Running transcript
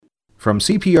From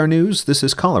CPR News, this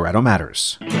is Colorado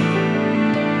Matters.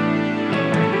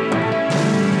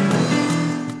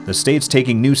 The state's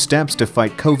taking new steps to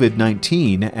fight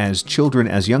COVID-19 as children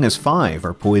as young as 5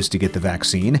 are poised to get the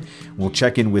vaccine. We'll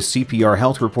check in with CPR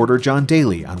health reporter John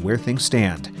Daly on where things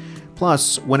stand.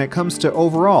 Plus, when it comes to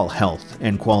overall health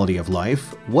and quality of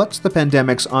life, what's the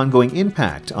pandemic's ongoing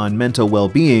impact on mental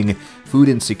well-being, food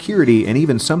insecurity, and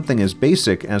even something as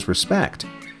basic as respect?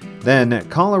 Then,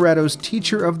 Colorado's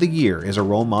Teacher of the Year is a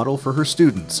role model for her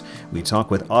students. We talk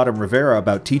with Autumn Rivera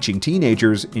about teaching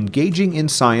teenagers, engaging in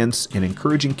science, and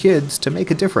encouraging kids to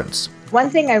make a difference. One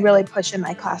thing I really push in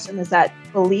my classroom is that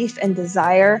belief and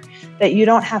desire that you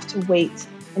don't have to wait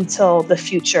until the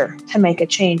future to make a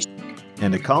change.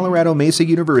 And a Colorado Mesa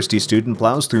University student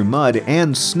plows through mud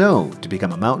and snow to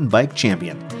become a mountain bike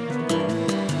champion.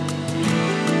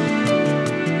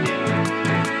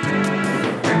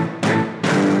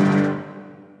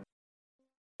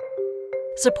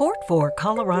 Support for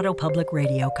Colorado Public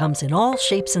Radio comes in all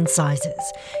shapes and sizes.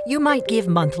 You might give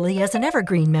monthly as an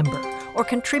Evergreen member or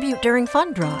contribute during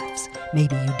fund drives.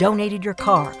 Maybe you donated your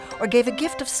car or gave a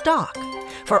gift of stock.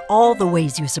 For all the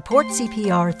ways you support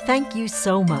CPR, thank you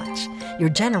so much. Your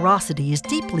generosity is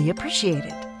deeply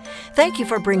appreciated. Thank you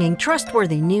for bringing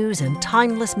trustworthy news and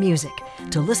timeless music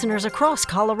to listeners across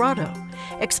Colorado.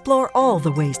 Explore all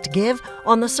the ways to give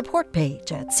on the support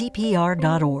page at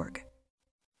cpr.org.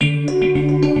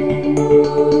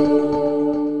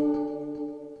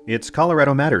 It's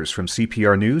Colorado Matters from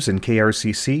CPR News and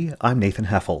KRCC. I'm Nathan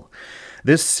Heffel.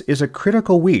 This is a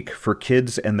critical week for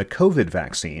kids and the COVID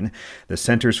vaccine. The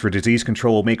Centers for Disease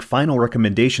Control will make final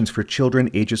recommendations for children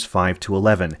ages 5 to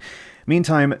 11.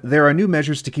 Meantime, there are new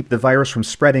measures to keep the virus from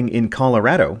spreading in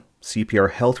Colorado.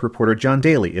 CPR health reporter John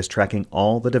Daly is tracking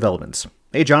all the developments.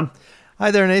 Hey, John. Hi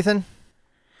there, Nathan.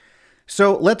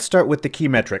 So let's start with the key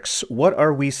metrics. What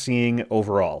are we seeing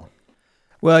overall?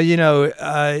 Well,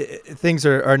 things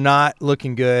are not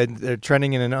looking good. They're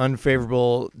trending in an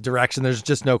unfavorable direction. There's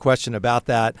just no question about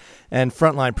that. And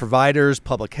frontline providers,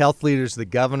 public health leaders, the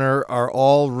governor are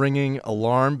all ringing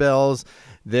alarm bells.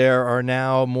 There are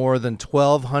now more than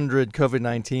 1,200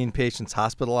 COVID-19 patients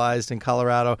hospitalized in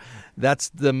Colorado. That's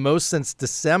the most since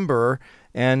December.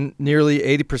 And nearly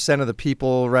 80% of the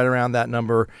people right around that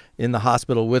number in the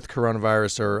hospital with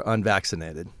coronavirus are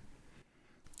unvaccinated.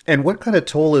 And what kind of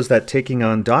toll is that taking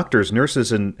on doctors,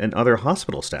 nurses, and other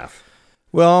hospital staff?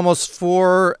 Well, almost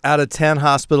 4 out of 10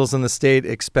 hospitals in the state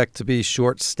expect to be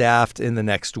short-staffed in the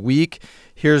next week.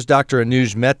 Here's Dr.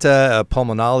 Anuj Mehta, a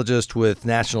pulmonologist with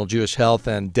National Jewish Health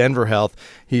and Denver Health.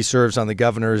 He serves on the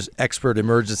governor's Expert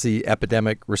Emergency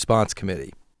Epidemic Response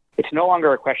Committee. It's no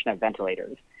longer a question of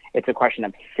ventilators. It's a question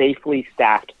of safely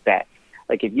staffed beds.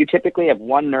 Like if you typically have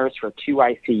one nurse for 2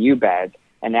 ICU beds,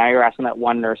 and now you're asking that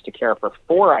one nurse to care for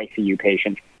 4 ICU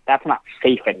patients, that's not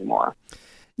safe anymore.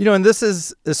 And this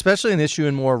is especially an issue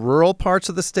in more rural parts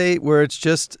of the state where it's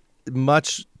just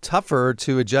much tougher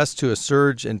to adjust to a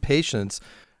surge in patients.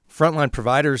 Frontline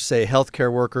providers say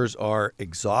healthcare workers are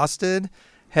exhausted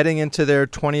heading into their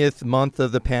 20th month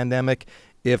of the pandemic.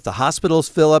 If the hospitals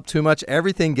fill up too much,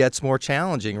 everything gets more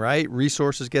challenging, right?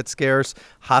 Resources get scarce.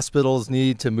 Hospitals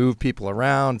need to move people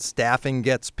around. Staffing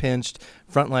gets pinched.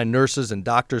 Frontline nurses and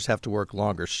doctors have to work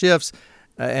longer shifts.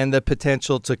 And the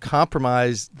potential to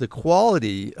compromise the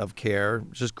quality of care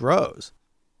just grows.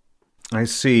 I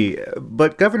see.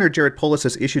 But Governor Jared Polis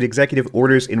has issued executive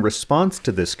orders in response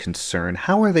to this concern.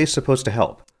 How are they supposed to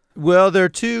help? Well, there are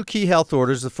 2 key health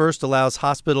orders. The first allows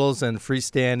hospitals and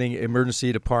freestanding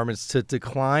emergency departments to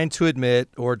decline to admit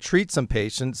or treat some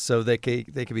patients so they can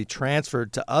be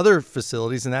transferred to other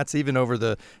facilities, and that's even over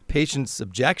the patient's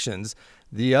objections.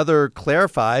 The other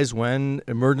clarifies when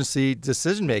emergency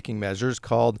decision-making measures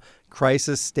called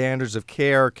crisis standards of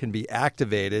care can be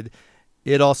activated.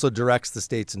 It also directs the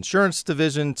state's insurance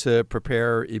division to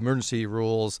prepare emergency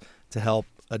rules to help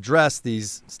address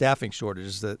these staffing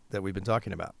shortages that we've been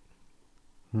talking about.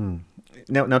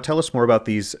 Now tell us more about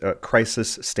these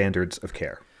crisis standards of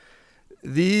care.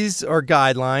 These are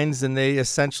guidelines, and they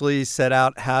essentially set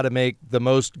out how to make the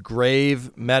most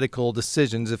grave medical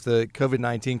decisions if the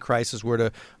COVID-19 crisis were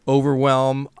to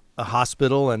overwhelm a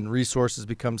hospital and resources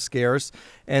become scarce.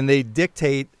 And they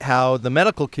dictate how the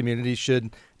medical community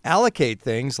should allocate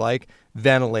things like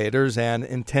ventilators and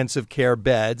intensive care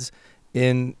beds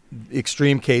in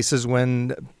extreme cases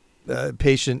when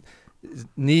patient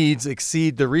needs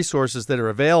exceed the resources that are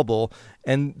available.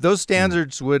 And those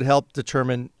standards would help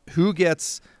determine who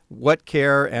gets what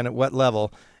care and at what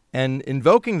level. And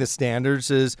invoking the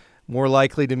standards is more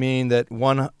likely to mean that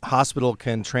one hospital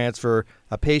can transfer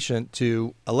a patient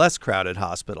to a less crowded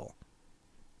hospital.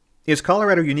 Is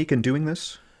Colorado unique in doing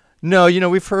this? No,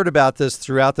 we've heard about this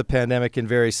throughout the pandemic in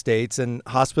various states, and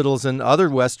hospitals in other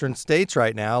western states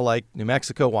right now, like New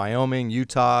Mexico, Wyoming,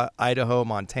 Utah, Idaho,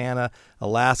 Montana,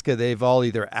 Alaska, they've all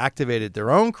either activated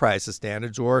their own crisis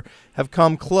standards or have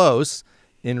come close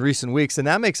in recent weeks. And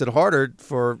that makes it harder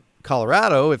for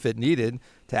Colorado, if it needed,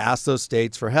 to ask those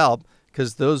states for help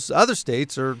because those other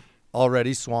states are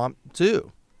already swamped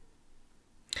too.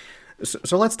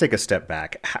 So let's take a step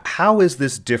back. How is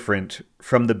this different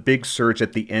from the big surge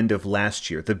at the end of last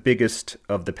year, the biggest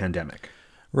of the pandemic?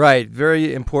 Right.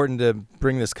 Very important to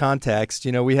bring this context.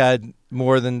 We had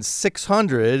more than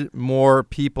 600 more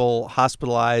people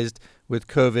hospitalized with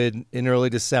COVID in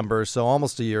early December, so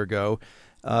almost a year ago,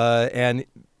 and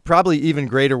probably even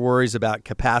greater worries about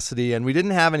capacity. And we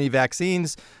didn't have any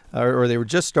vaccines, or they were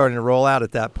just starting to roll out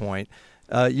at that point.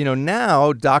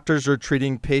 Now doctors are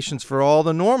treating patients for all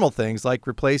the normal things like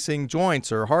replacing joints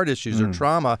or heart issues or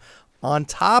trauma on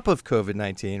top of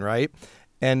COVID-19, right?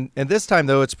 And this time,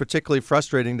 though, it's particularly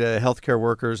frustrating to healthcare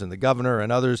workers and the governor and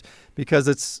others because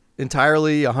it's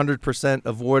entirely 100%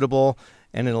 avoidable.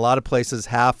 And in a lot of places,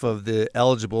 half of the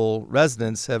eligible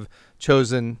residents have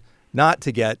chosen not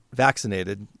to get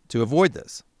vaccinated to avoid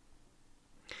this.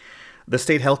 The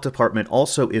state health department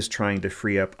also is trying to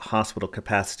free up hospital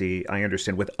capacity, I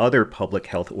understand, with other public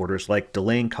health orders like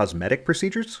delaying cosmetic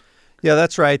procedures? Yeah,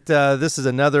 that's right. This is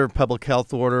another public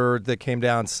health order that came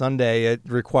down Sunday. It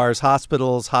requires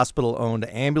hospitals, hospital-owned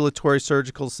ambulatory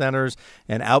surgical centers,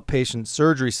 and outpatient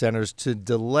surgery centers to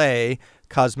delay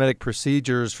cosmetic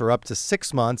procedures for up to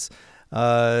 6 months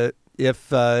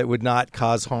if it would not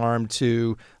cause harm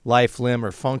to life, limb,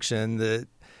 or function. The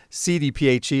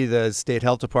CDPHE, the state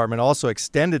health department, also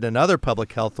extended another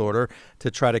public health order to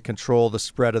try to control the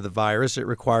spread of the virus. It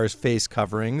requires face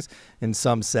coverings in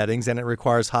some settings, and it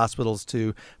requires hospitals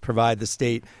to provide the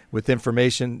state with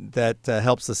information that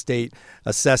helps the state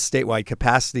assess statewide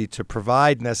capacity to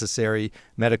provide necessary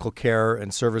medical care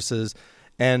and services.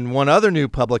 And one other new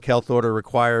public health order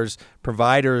requires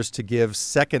providers to give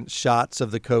second shots of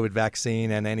the COVID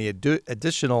vaccine and any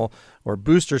additional or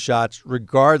booster shots,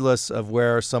 regardless of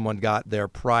where someone got their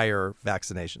prior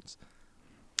vaccinations.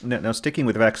 Now, sticking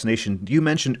with vaccination, you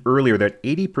mentioned earlier that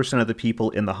 80% of the people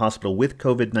in the hospital with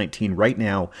COVID-19 right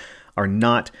now are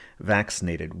not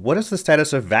vaccinated. What is the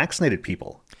status of vaccinated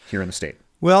people here in the state?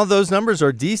 Well, those numbers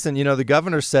are decent. The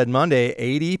governor said Monday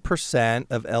 80%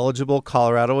 of eligible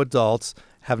Colorado adults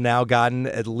have now gotten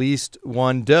at least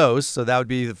one dose. So that would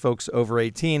be the folks over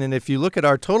 18. And if you look at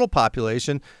our total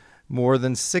population, more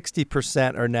than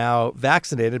 60% are now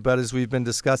vaccinated. But as we've been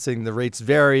discussing, the rates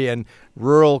vary and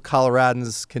rural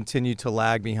Coloradans continue to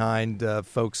lag behind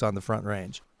folks on the Front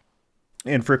Range.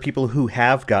 And for people who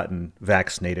have gotten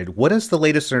vaccinated, what is the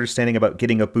latest understanding about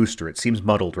getting a booster? It seems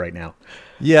muddled right now.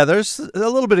 Yeah, there's a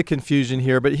little bit of confusion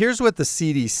here, but here's what the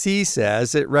CDC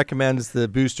says. It recommends the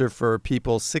booster for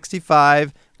people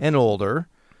 65 and older,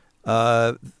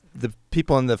 the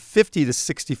people in the 50 to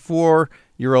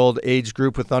 64-year-old age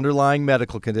group with underlying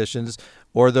medical conditions,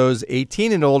 or those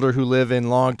 18 and older who live in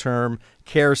long-term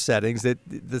care settings. That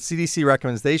the CDC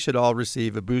recommends they should all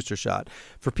receive a booster shot.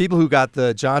 For people who got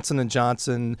the Johnson &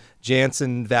 Johnson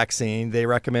Janssen vaccine, they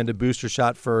recommend a booster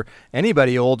shot for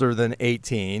anybody older than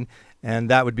 18.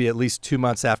 And that would be at least 2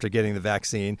 months after getting the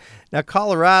vaccine. Now,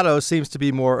 Colorado seems to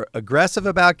be more aggressive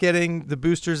about getting the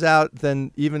boosters out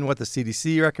than even what the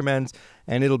CDC recommends,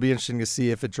 and it'll be interesting to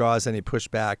see if it draws any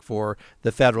pushback for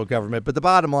the federal government. But the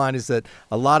bottom line is that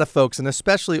a lot of folks, and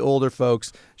especially older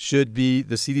folks, should be,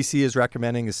 the CDC is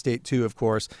recommending, the state too, of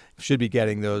course, should be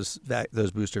getting those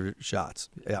booster shots.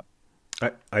 Yep.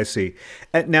 I see.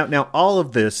 Now, all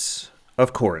of this,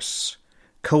 of course,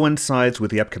 coincides with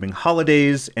the upcoming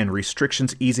holidays and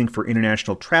restrictions easing for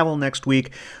international travel next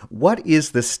week. What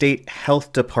is the state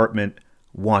health department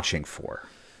watching for?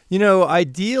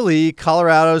 Ideally,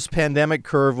 Colorado's pandemic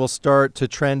curve will start to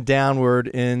trend downward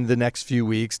in the next few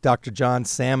weeks. Dr. John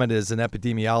Salmon is an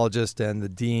epidemiologist and the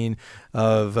dean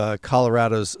of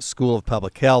Colorado's School of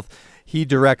Public Health. He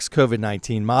directs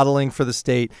COVID-19 modeling for the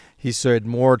state. He said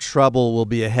more trouble will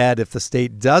be ahead if the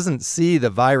state doesn't see the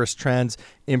virus trends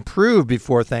improve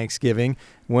before Thanksgiving,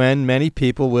 when many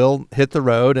people will hit the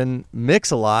road and mix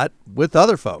a lot with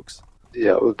other folks.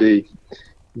 Yeah, it would be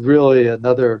really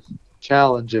another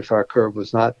challenge if our curve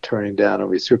was not turning down and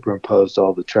we superimposed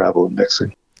all the travel and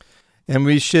mixing. And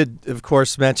we should, of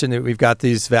course, mention that we've got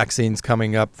these vaccines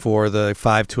coming up for the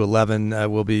 5 to 11.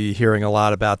 We'll be hearing a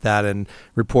lot about that and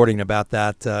reporting about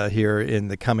that here in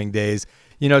the coming days.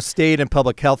 State and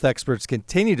public health experts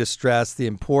continue to stress the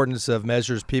importance of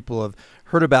measures people have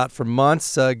heard about for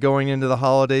months going into the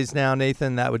holidays now,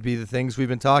 Nathan. That would be the things we've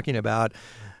been talking about: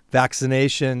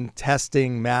 vaccination,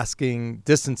 testing, masking,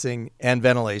 distancing, and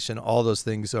ventilation. All those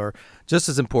things are just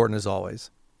as important as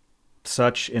always.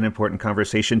 Such an important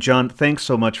conversation. John, thanks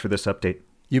so much for this update.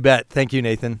 You bet. Thank you,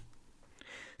 Nathan.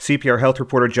 CPR Health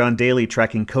reporter John Daly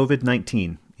tracking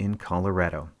COVID-19 in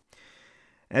Colorado.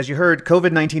 As you heard,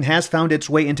 COVID-19 has found its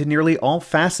way into nearly all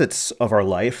facets of our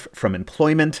life, from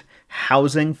employment,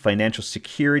 housing, financial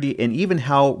security, and even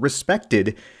how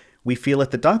respected we feel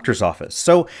at the doctor's office.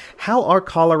 So how are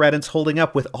Coloradans holding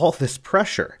up with all this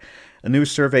pressure? A new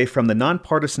survey from the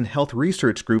nonpartisan health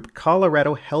research group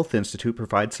Colorado Health Institute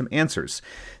provides some answers.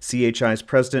 CHI's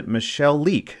president, Michelle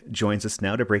Leek, joins us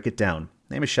now to break it down.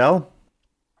 Hey, Michelle.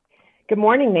 Good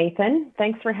morning, Nathan.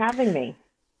 Thanks for having me.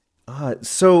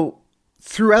 So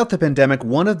throughout the pandemic,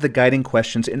 one of the guiding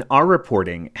questions in our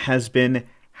reporting has been,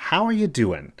 how are you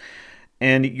doing?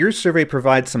 And your survey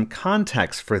provides some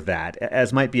context for that.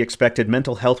 As might be expected,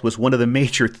 mental health was one of the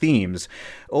major themes.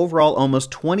 Overall,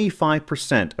 almost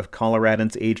 25% of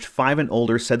Coloradans aged 5 and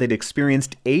older said they'd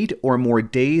experienced 8 or more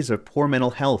days of poor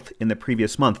mental health in the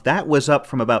previous month. That was up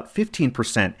from about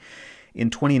 15% in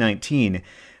 2019.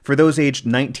 For those aged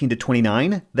 19 to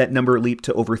 29, that number leaped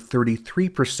to over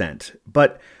 33%.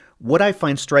 But what I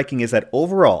find striking is that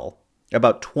overall,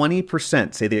 about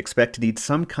 20% say they expect to need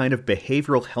some kind of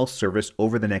behavioral health service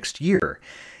over the next year.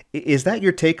 Is that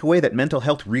your takeaway, that mental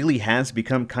health really has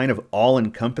become kind of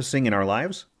all-encompassing in our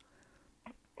lives?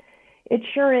 It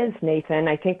sure is, Nathan.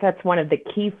 I think that's one of the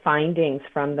key findings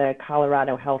from the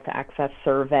Colorado Health Access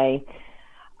Survey.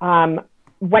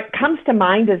 What comes to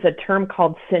mind is a term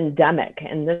called syndemic,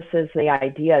 and this is the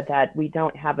idea that we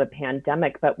don't have a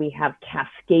pandemic, but we have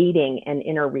cascading and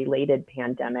interrelated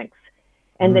pandemics.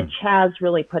 And the CHAS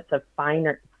really puts a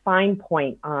fine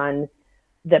point on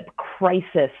the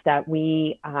crisis that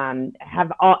we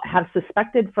have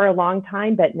suspected for a long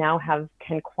time, but now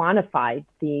can quantify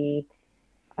the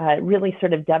really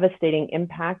sort of devastating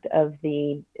impact of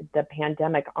the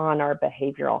pandemic on our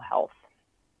behavioral health.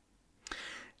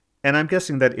 And I'm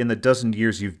guessing that in the dozen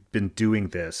years you've been doing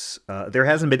this, there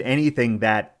hasn't been anything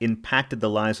that impacted the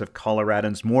lives of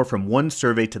Coloradans more from one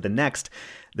survey to the next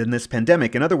than this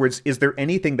pandemic. In other words, is there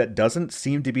anything that doesn't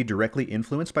seem to be directly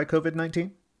influenced by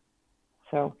COVID-19?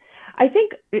 So I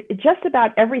think just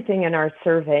about everything in our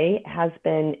survey has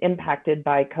been impacted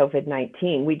by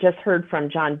COVID-19. We just heard from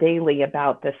John Daly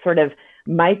about the sort of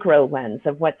micro lens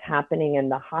of what's happening in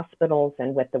the hospitals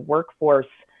and with the workforce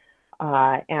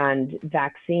and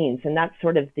vaccines, and that's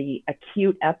sort of the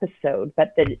acute episode.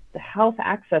 But the Health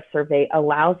Access Survey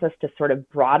allows us to sort of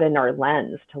broaden our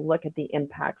lens to look at the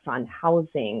impacts on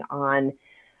housing, on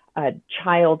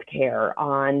childcare,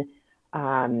 on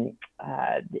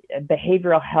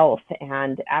behavioral health,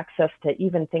 and access to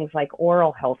even things like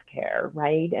oral health care,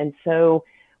 right? And so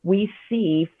we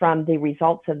see from the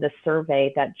results of the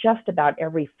survey that just about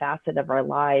every facet of our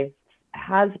lives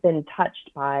has been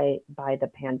touched by the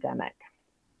pandemic.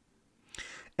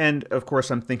 And of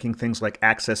course, I'm thinking things like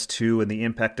access to and the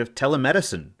impact of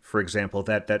telemedicine, for example,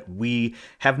 that we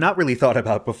have not really thought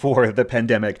about before the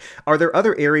pandemic. Are there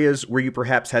other areas where you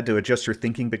perhaps had to adjust your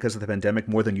thinking because of the pandemic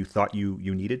more than you thought you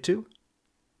needed to?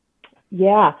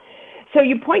 Yeah. So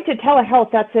you point to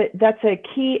telehealth. That's a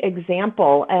key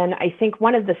example. And I think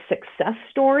one of the success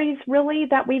stories really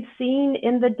that we've seen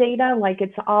in the data, like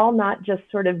it's all not just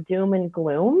sort of doom and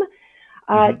gloom.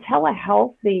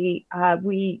 Telehealth,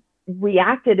 we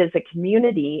reacted as a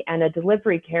community and a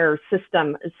delivery care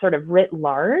system sort of writ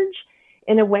large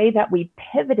in a way that we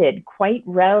pivoted quite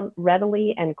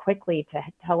readily and quickly to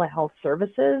telehealth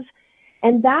services.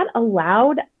 And that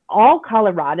allowed all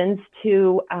Coloradans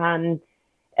to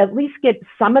at least get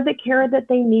some of the care that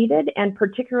they needed. And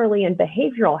particularly in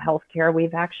behavioral health care,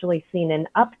 we've actually seen an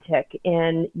uptick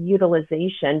in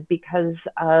utilization because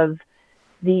of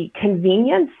the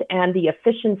convenience and the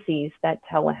efficiencies that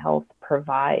telehealth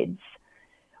provides.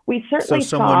 We certainly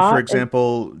So someone, for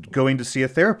example, going to see a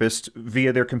therapist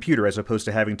via their computer as opposed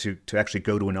to having to actually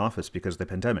go to an office because of the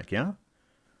pandemic, yeah?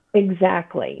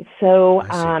 Exactly. So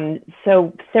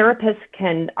so therapists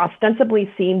can ostensibly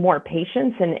see more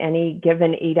patients in any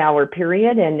given 8-hour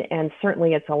period, and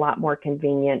certainly it's a lot more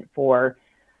convenient for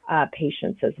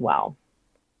patients as well.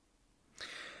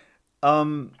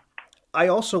 I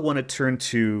also want to turn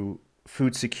to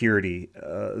food security,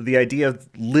 the idea of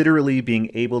literally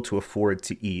being able to afford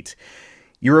to eat.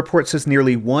 Your report says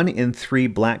nearly 1 in 3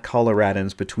 Black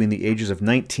Coloradans between the ages of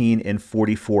 19 and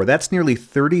 44, that's nearly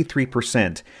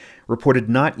 33%, reported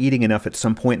not eating enough at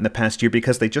some point in the past year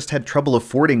because they just had trouble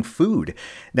affording food.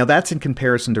 Now that's in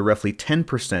comparison to roughly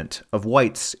 10% of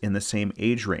whites in the same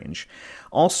age range.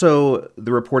 Also,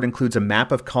 the report includes a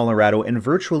map of Colorado, and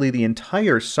virtually the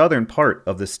entire southern part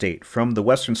of the state, from the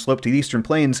western slope to the eastern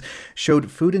plains, showed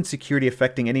food insecurity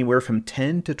affecting anywhere from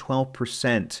 10 to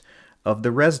 12% of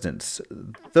the residents.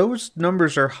 Those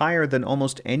numbers are higher than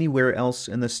almost anywhere else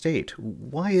in the state.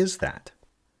 Why is that?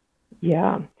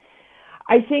 Yeah.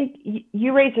 I think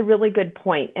you raise a really good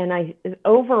point. And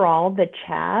overall, the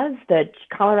CHAS, the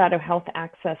Colorado Health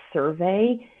Access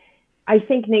Survey, I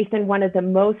think, Nathan, one of the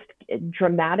most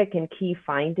dramatic and key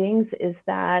findings is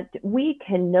that we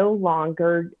can no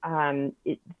longer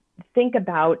think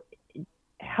about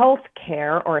health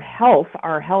care or health,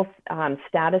 our health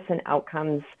status and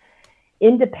outcomes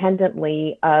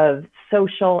independently of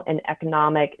social and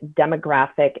economic,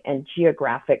 demographic, and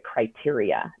geographic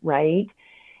criteria, right?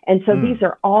 And so these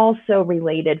are all so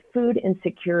related. Food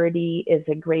insecurity is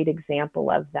a great example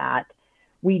of that.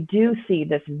 We do see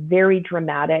this very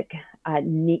dramatic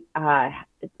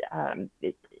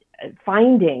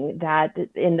finding that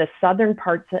in the southern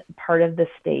part of the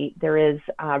state, there is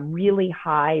really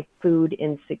high food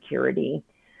insecurity.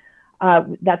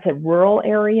 That's a rural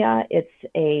area. It's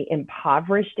a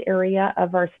impoverished area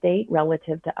of our state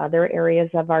relative to other areas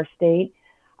of our state.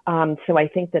 So I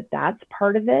think that that's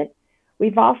part of it.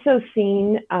 We've also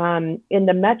seen in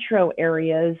the metro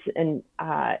areas an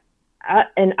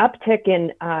uptick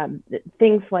in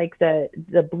things like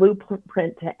the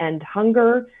Blueprint to End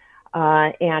Hunger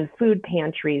and food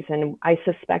pantries. And I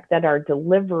suspect that our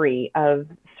delivery of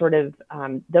sort of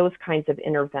those kinds of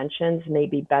interventions may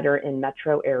be better in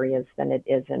metro areas than it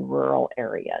is in rural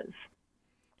areas.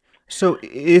 So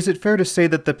is it fair to say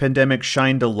that the pandemic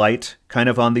shined a light kind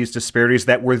of on these disparities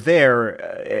that were there,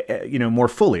 more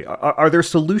fully? Are there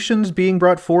solutions being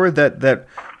brought forward that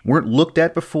weren't looked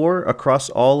at before across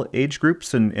all age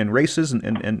groups and races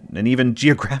and even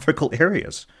geographical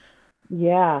areas?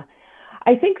 Yeah.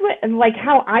 I think like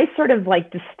how I sort of like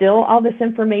distill all this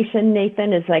information,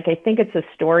 Nathan, is like, I think it's a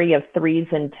story of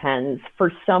 3s and 10s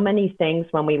for so many things.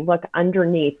 When we look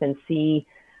underneath and see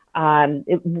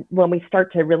when we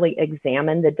start to really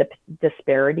examine the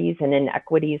disparities and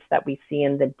inequities that we see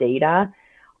in the data,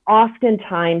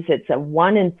 oftentimes it's a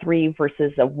 1 in 3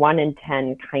 versus a 1 in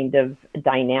 10 kind of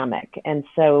dynamic. And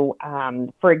so,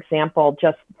 for example,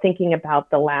 just thinking about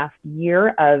the last year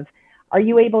of, are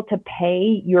you able to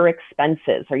pay your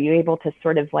expenses? Are you able to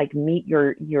sort of like meet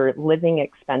your living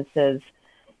expenses?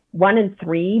 1 in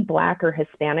 3 Black or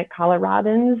Hispanic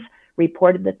Coloradans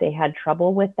reported that they had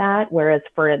trouble with that, whereas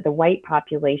for the white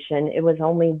population, it was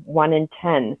only 1 in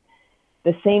 10.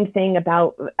 The same thing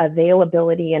about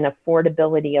availability and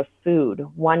affordability of food.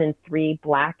 1 in 3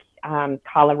 Black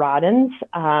Coloradans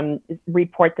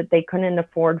report that they couldn't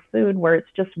afford food, where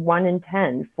it's just 1 in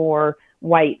 10 for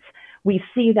whites. We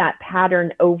see that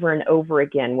pattern over and over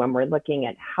again when we're looking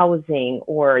at housing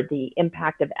or the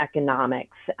impact of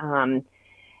economics.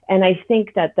 And I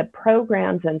think that the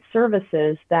programs and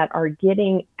services that are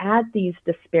getting at these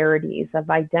disparities of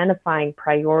identifying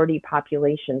priority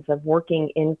populations, of working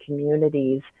in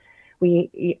communities,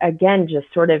 we again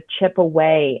just sort of chip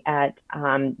away at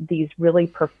these really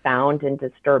profound and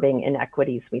disturbing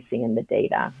inequities we see in the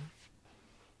data.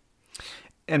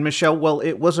 And Michelle, well,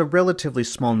 it was a relatively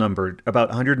small number, about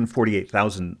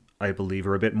 148,000, I believe,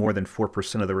 or a bit more than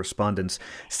 4% of the respondents,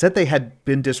 said they had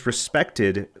been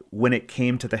disrespected when it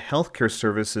came to the healthcare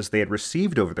services they had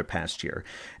received over the past year.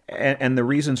 And the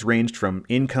reasons ranged from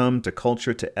income to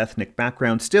culture to ethnic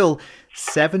background. Still,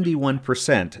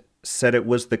 71% said it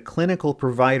was the clinical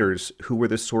providers who were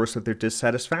the source of their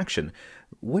dissatisfaction.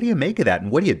 What do you make of that,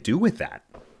 and what do you do with that?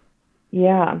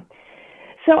 Yeah.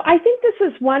 So I think this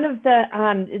is one of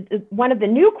the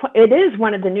new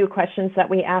questions that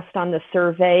we asked on the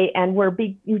survey, and we're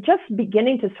just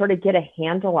beginning to sort of get a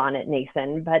handle on it,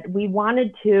 Nathan. But we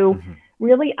wanted to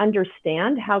really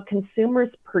understand how consumers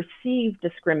perceive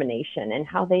discrimination and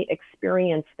how they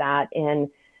experience that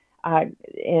in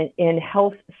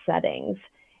health settings.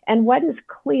 And what is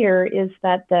clear is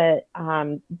that the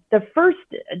first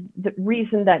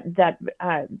reason that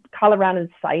Coloradans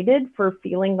cited for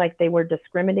feeling like they were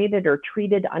discriminated or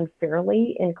treated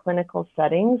unfairly in clinical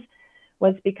settings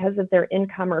was because of their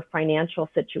income or financial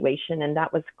situation, and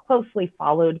that was closely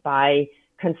followed by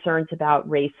concerns about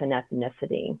race and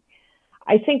ethnicity.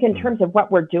 I think in terms of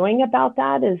what we're doing about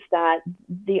that is that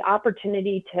the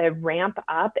opportunity to ramp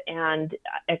up and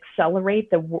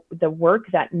accelerate the work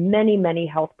that many, many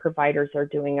health providers are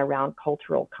doing around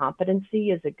cultural competency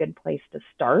is a good place to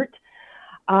start.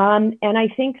 And I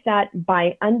think that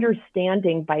by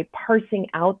understanding, by parsing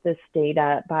out this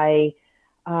data, by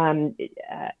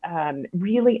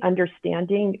really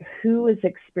understanding who is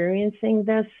experiencing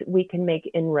this, we can make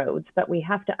inroads, but we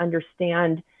have to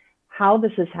understand how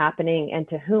this is happening and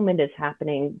to whom it is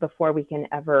happening before we can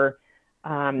ever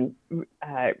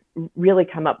really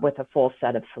come up with a full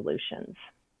set of solutions.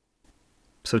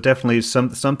 So definitely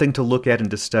something to look at and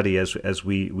to study as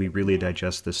we really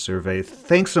digest this survey.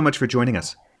 Thanks so much for joining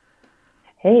us.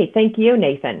 Hey, thank you,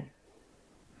 Nathan.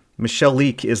 Michelle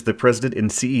Leek is the president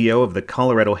and CEO of the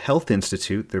Colorado Health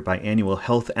Institute. Their biannual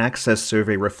health access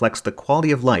survey reflects the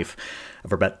quality of life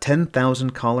of about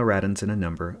 10,000 Coloradans in a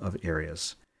number of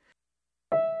areas.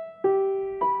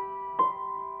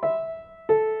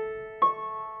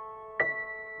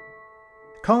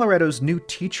 Colorado's new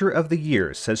Teacher of the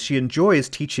Year says she enjoys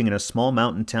teaching in a small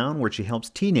mountain town where she helps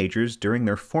teenagers during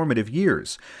their formative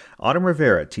years. Autumn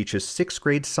Rivera teaches 6th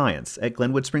grade science at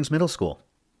Glenwood Springs Middle School.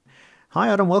 Hi,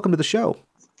 Autumn. Welcome to the show.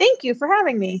 Thank you for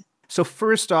having me. So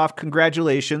first off,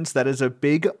 congratulations. That is a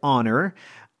big honor.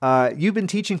 You've been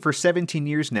teaching for 17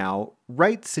 years now,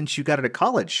 right since you got out of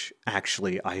college,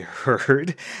 actually, I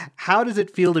heard. How does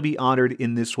it feel to be honored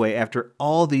in this way after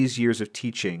all these years of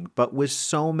teaching, but with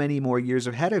so many more years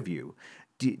ahead of you?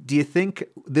 Do you think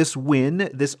this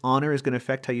win, this honor, is going to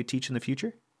affect how you teach in the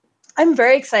future? I'm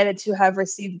very excited to have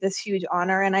received this huge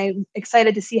honor, and I'm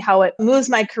excited to see how it moves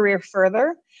my career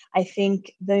further. I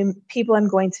think the people I'm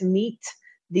going to meet,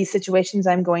 these situations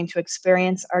I'm going to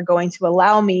experience are going to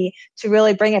allow me to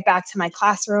really bring it back to my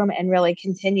classroom and really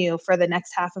continue for the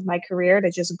next half of my career to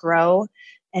just grow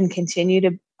and continue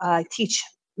to teach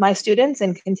my students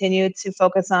and continue to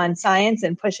focus on science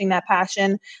and pushing that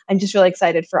passion. I'm just really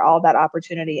excited for all that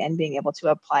opportunity and being able to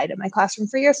apply to my classroom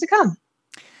for years to come.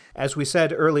 As we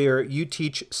said earlier, you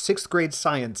teach 6th grade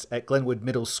science at Glenwood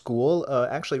Middle School,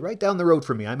 actually right down the road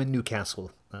from me. I'm in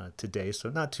Newcastle today, so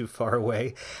not too far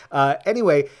away.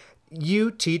 Anyway, you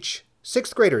teach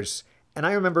 6th graders. And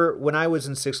I remember when I was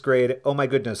in 6th grade, oh my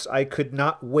goodness, I could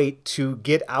not wait to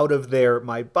get out of there.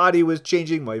 My body was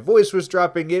changing, my voice was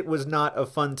dropping. It was not a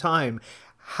fun time.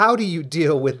 How do you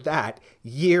deal with that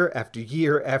year after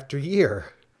year after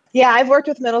year? Yeah, I've worked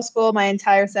with middle school my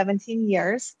entire 17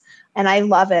 years, and I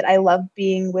love it. I love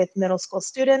being with middle school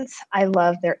students. I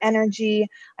love their energy.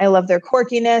 I love their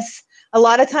quirkiness. A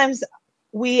lot of times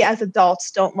we as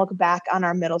adults don't look back on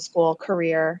our middle school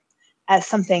career as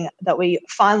something that we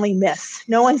fondly miss.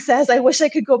 No one says, I wish I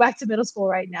could go back to middle school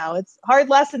right now. It's hard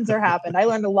lessons are happened. I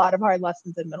learned a lot of hard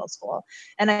lessons in middle school.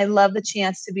 And I love the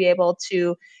chance to be able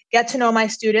to get to know my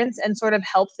students and sort of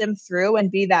help them through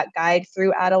and be that guide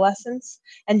through adolescence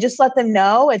and just let them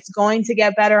know it's going to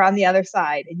get better on the other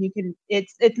side. And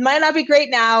it might not be great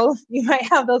now. You might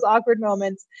have those awkward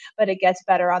moments, but it gets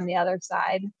better on the other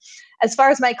side. As far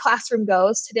as my classroom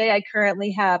goes, today I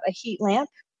currently have a heat lamp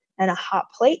and a hot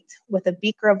plate with a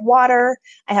beaker of water.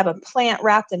 I have a plant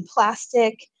wrapped in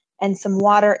plastic and some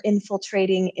water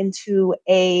infiltrating into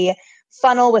a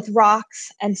funnel with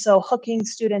rocks. And so hooking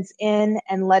students in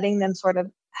and letting them sort of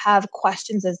have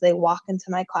questions as they walk into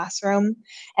my classroom,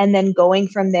 and then going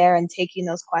from there and taking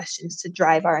those questions to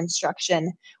drive our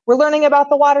instruction. We're learning about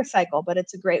the water cycle, but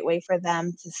it's a great way for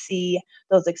them to see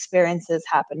those experiences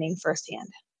happening firsthand.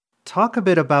 Talk a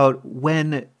bit about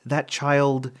when that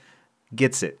child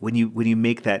gets it, when you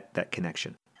make that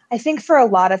connection. I think for a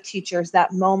lot of teachers,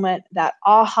 that moment, that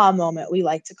aha moment, we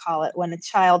like to call it, when a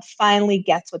child finally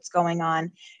gets what's going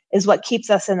on, is what keeps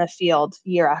us in the field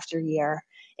year after year.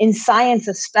 In science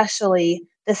especially,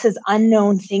 this is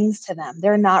unknown things to them.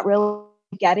 They're not really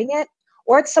getting it,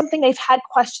 or it's something they've had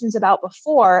questions about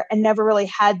before and never really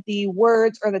had the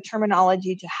words or the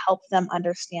terminology to help them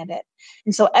understand it.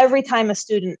 And so every time a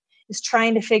student is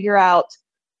trying to figure out,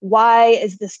 why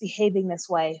is this behaving this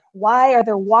way? Why are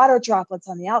there water droplets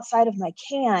on the outside of my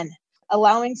can?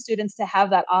 Allowing students to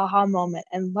have that aha moment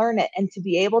and learn it and to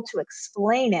be able to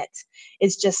explain it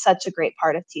is just such a great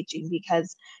part of teaching,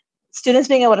 because students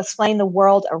being able to explain the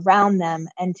world around them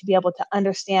and to be able to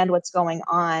understand what's going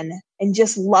on and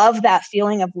just love that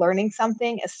feeling of learning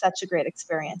something is such a great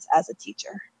experience as a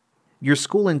teacher. Your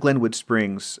school in Glenwood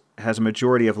Springs has a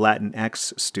majority of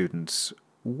Latinx students.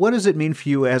 What does it mean for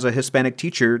you as a Hispanic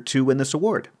teacher to win this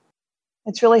award?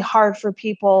 It's really hard for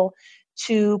people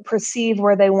to perceive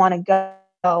where they want to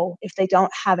go if they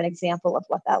don't have an example of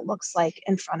what that looks like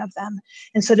in front of them.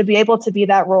 And so to be able to be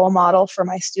that role model for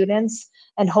my students,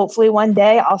 And hopefully one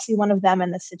day I'll see one of them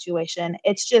in this situation.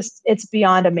 It's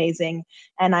beyond amazing.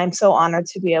 And I'm so honored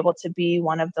to be able to be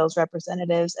one of those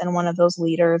representatives and one of those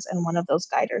leaders and one of those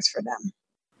guiders for them.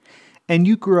 And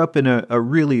you grew up in a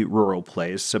really rural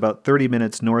place, about 30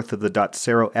 minutes north of the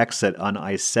Dotsero exit on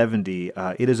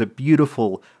I-70. It is a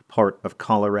beautiful part of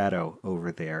Colorado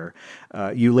over there.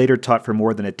 You later taught for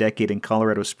more than a decade in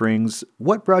Colorado Springs.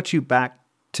 What brought you back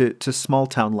to small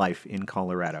town life in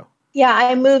Colorado? Yeah,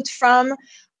 I moved from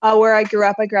where I grew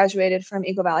up. I graduated from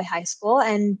Eagle Valley High School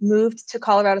and moved to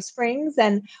Colorado Springs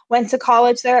and went to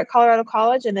college there at Colorado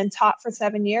College and then taught for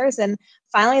 7 years. And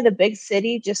finally, the big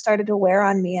city just started to wear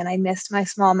on me and I missed my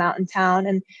small mountain town.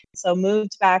 And so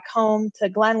moved back home to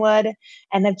Glenwood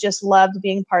and have just loved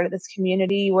being part of this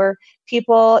community where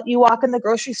people, you walk in the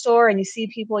grocery store and you see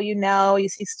people you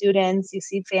see students, you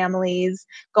see families,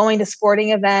 going to sporting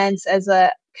events as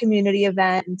a community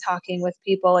event and talking with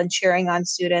people and cheering on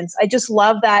students. I just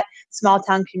love that small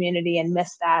town community and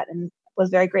miss that and was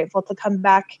very grateful to come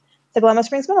back to Glenwood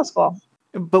Springs Middle School.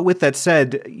 But with that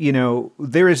said,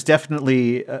 there is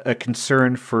definitely a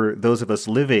concern for those of us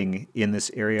living in this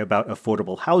area about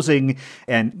affordable housing,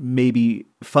 and maybe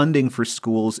funding for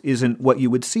schools isn't what you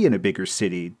would see in a bigger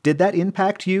city. Did that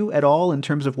impact you at all in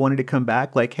terms of wanting to come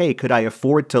back? Like, hey, could I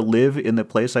afford to live in the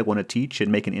place I want to teach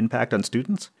and make an impact on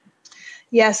students?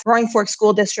 Yes, Roaring Fork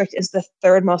School District is the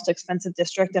third most expensive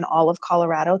district in all of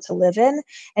Colorado to live in.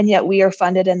 And yet we are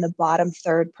funded in the bottom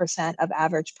 3% of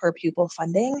average per pupil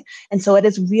funding. And so it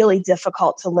is really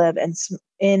difficult to live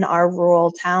in our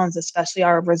rural towns, especially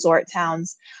our resort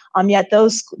towns. Yet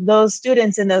those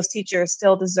students and those teachers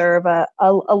still deserve a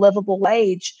livable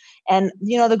wage. And,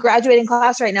 the graduating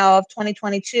class right now of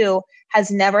 2022 has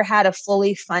never had a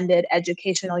fully funded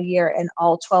educational year in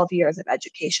all 12 years of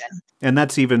education. And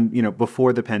that's even,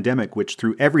 before the pandemic, which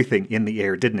threw everything in the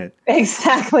air, didn't it?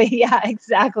 Exactly. Yeah,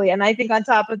 exactly. And I think on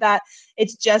top of that,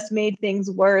 it's just made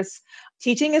things worse.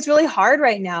 Teaching is really hard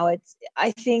right now.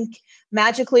 I think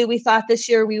magically we thought this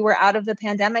year we were out of the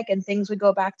pandemic and things would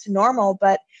go back to normal,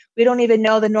 but we don't even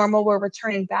know the normal we're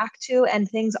returning back to, and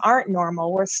things aren't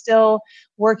normal. We're still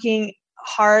working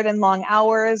hard and long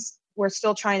hours. We're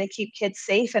still trying to keep kids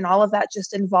safe, and all of that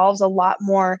just involves a lot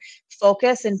more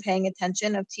focus and paying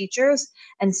attention of teachers.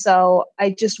 And so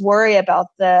I just worry about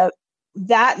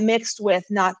that mixed with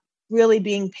not really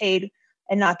being paid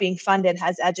and not being funded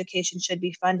as education should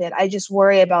be funded. I just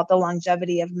worry about the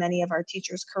longevity of many of our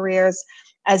teachers' careers,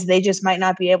 as they just might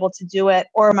not be able to do it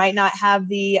or might not have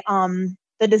the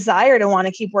desire to want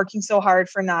to keep working so hard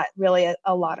for not really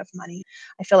a lot of money.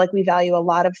 I feel like we value a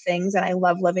lot of things and I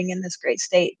love living in this great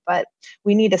state, but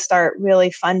we need to start really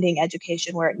funding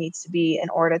education where it needs to be in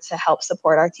order to help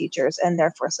support our teachers and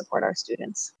therefore support our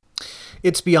students.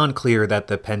 It's beyond clear that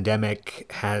the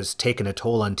pandemic has taken a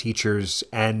toll on teachers,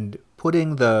 and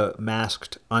putting the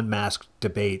masked, unmasked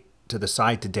debate to the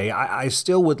side today, I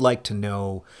still would like to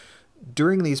know,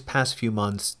 during these past few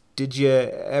months, did you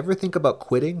ever think about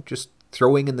quitting, just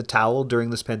throwing in the towel during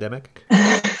this pandemic?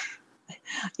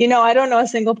 I don't know a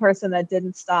single person that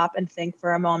didn't stop and think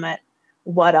for a moment,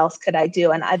 what else could I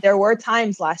do? And there were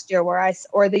times last year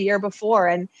or the year before,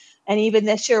 and even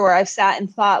this year where I've sat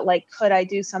and thought, like, could I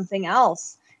do something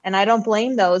else? And I don't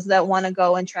blame those that want to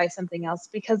go and try something else,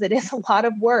 because it is a lot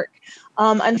of work.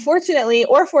 Unfortunately,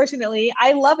 or fortunately,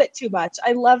 I love it too much.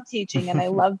 I love teaching and I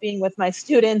love being with my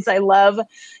students. I love,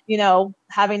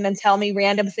 having them tell me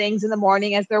random things in the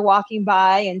morning as they're walking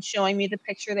by and showing me the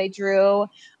picture they drew.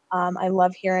 I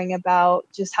love hearing about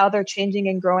just how they're changing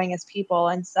and growing as people.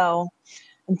 And so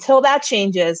until that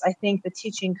changes, I think the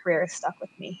teaching career is stuck with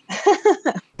me.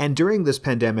 And during this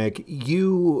pandemic,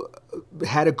 you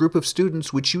had a group of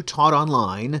students which you taught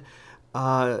online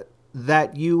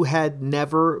that you had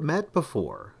never met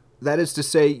before. That is to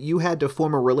say, you had to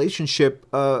form a relationship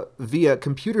via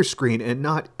computer screen and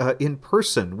not in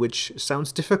person, which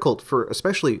sounds difficult for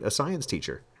especially a science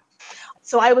teacher.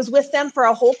 So I was with them for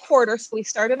a whole quarter. So we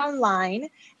started online,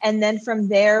 and then from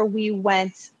there we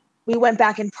went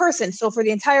back in person. So for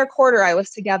the entire quarter, I was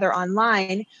together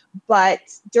online. But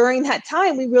during that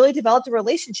time, we really developed a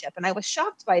relationship. And I was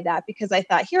shocked by that, because I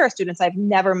thought, here are students I've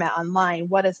never met online.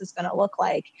 What is this going to look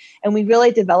like? And we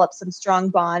really developed some strong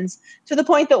bonds, to the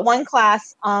point that one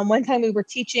class, one time we were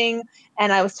teaching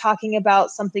and I was talking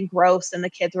about something gross and the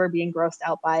kids were being grossed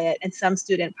out by it. And some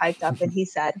student piped up and he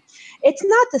said, "It's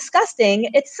not disgusting,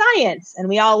 it's science." And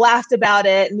we all laughed about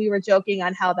it. And we were joking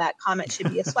on how that comment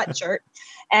should be a sweatshirt.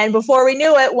 And before we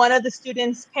knew it, one of the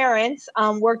students' parents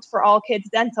worked for All Kids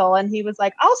Dental. And he was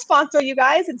like, "I'll sponsor you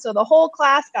guys." And so the whole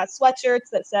class got sweatshirts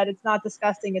that said, "It's not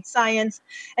disgusting, it's science."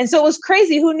 And so it was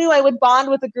crazy. Who knew I would bond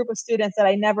with a group of students that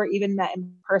I never even met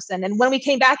in person? And when we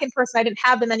came back in person, I didn't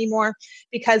have them anymore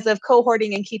because of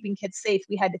cohorting and keeping kids safe.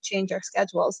 We had to change our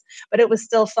schedules, but it was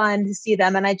still fun to see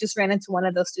them. And I just ran into one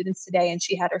of those students today and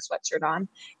she had her sweatshirt on.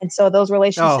 And so those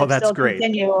relationships still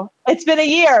continue. It's been a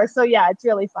year. So yeah, it's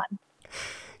really fun.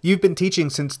 You've been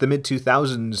teaching since the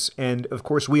mid-2000s, and of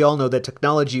course we all know that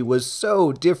technology was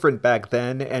so different back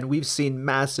then, and we've seen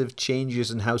massive changes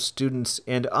in how students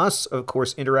and us, of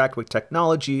course, interact with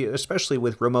technology, especially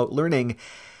with remote learning.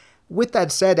 With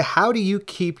that said, how do you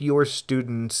keep your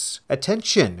students'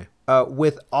 attention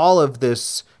with all of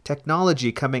this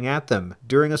technology coming at them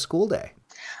during a school day?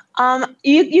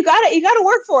 You gotta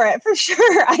work for it for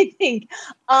sure, I think.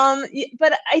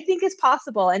 But I think it's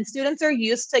possible, and students are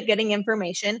used to getting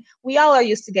information. We all are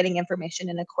used to getting information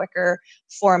in a quicker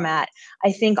format.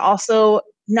 I think also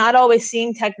not always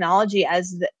seeing technology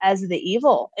as the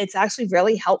evil. It's actually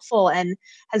really helpful and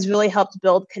has really helped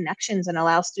build connections and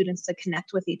allow students to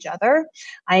connect with each other.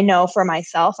 I know for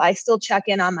myself, I still check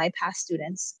in on my past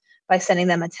students by sending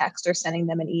them a text or sending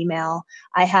them an email.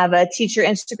 I have a teacher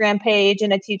Instagram page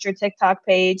and a teacher TikTok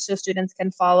page so students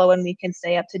can follow and we can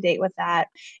stay up to date with that.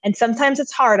 And sometimes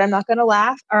it's hard. I'm not going to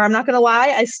lie.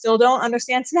 I still don't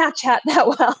understand Snapchat that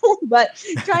well, but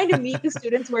trying to meet the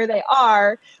students where they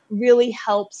are really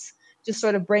helps just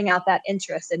sort of bring out that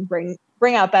interest and bring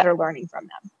out better learning from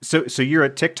them. So you're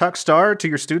a TikTok star to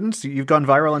your students? You've gone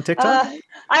viral on TikTok?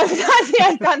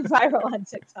 I've gone viral on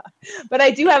TikTok, but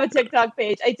I do have a TikTok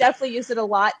page. I definitely used it a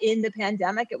lot in the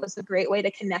pandemic. It was a great way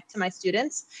to connect to my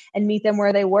students and meet them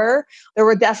where they were. There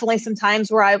were definitely some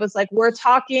times where I was like, we're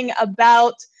talking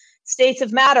about states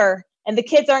of matter and the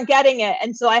kids aren't getting it.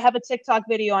 And so I have a TikTok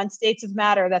video on states of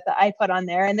matter that I put on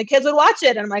there and the kids would watch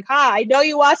it. And I'm like, I know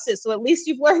you watched this, so at least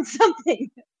you've learned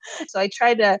something. So I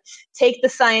tried to take the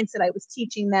science that I was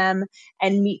teaching them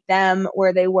and meet them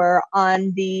where they were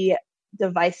on the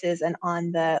devices and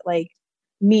on the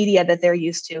media that they're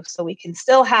used to, so we can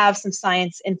still have some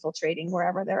science infiltrating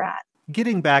wherever they're at.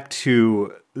 Getting back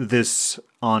to this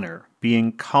honor,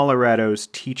 being Colorado's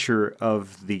Teacher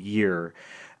of the Year,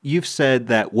 you've said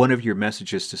that one of your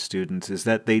messages to students is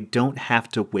that they don't have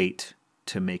to wait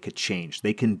to make a change.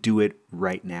 They can do it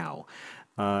right now.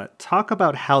 Talk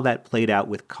about how that played out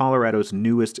with Colorado's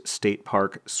newest state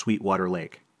park, Sweetwater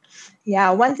Lake.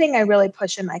 Yeah, one thing I really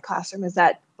push in my classroom is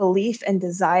that belief and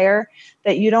desire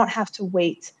that you don't have to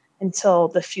wait until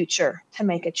the future to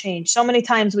make a change. So many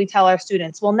times we tell our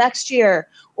students, well, next year,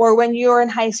 or when you're in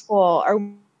high school, or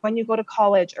when you go to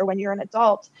college, or when you're an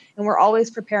adult, and we're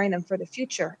always preparing them for the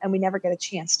future, and we never get a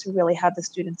chance to really have the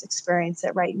students experience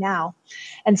it right now.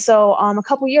 And so a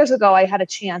couple years ago, I had a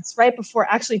chance right before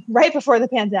the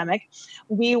pandemic,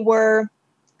 we were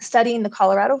studying the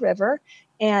Colorado River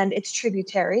and its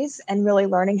tributaries and really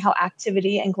learning how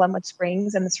activity in Glenwood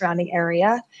Springs and the surrounding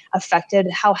area affected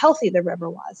how healthy the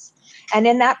river was. And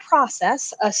in that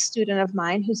process, a student of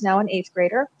mine who's now an 8th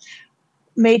grader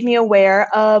made me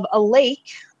aware of a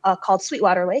lake called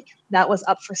Sweetwater Lake that was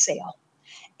up for sale.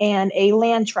 And a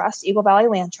land trust, Eagle Valley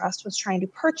Land Trust, was trying to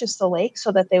purchase the lake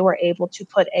so that they were able to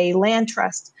put a land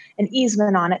trust, an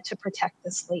easement on it to protect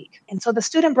this lake. And so the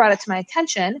student brought it to my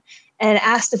attention and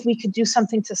asked if we could do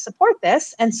something to support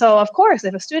this. And so, of course,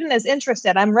 if a student is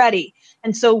interested, I'm ready.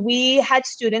 And so we had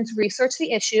students research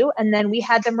the issue, and then we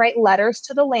had them write letters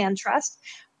to the land trust.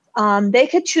 They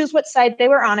could choose what side they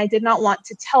were on. I did not want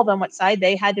to tell them what side.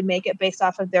 They had to make it based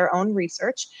off of their own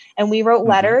research. And we wrote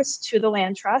letters to the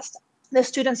land trust. The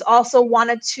students also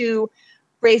wanted to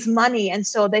raise money, and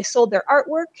so they sold their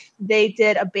artwork. They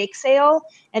did a bake sale,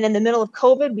 and in the middle of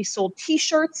COVID, we sold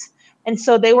T-shirts. And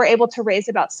so they were able to raise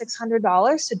about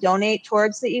 $600 to donate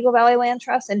towards the Eagle Valley Land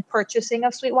Trust and purchasing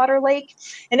of Sweetwater Lake.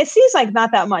 And it seems like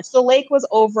not that much. The lake was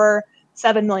over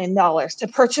 $7 million to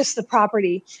purchase the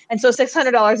property. And so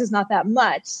 $600 is not that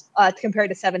much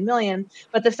compared to $7 million.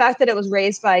 But the fact that it was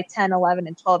raised by 10, 11,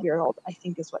 and 12-year-old, I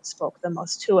think is what spoke the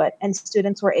most to it. And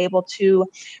students were able to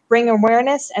bring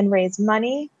awareness and raise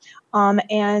money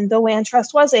And the land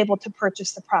trust was able to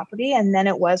purchase the property, and then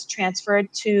it was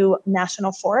transferred to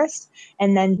National Forest.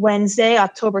 And then Wednesday,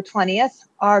 October 20th,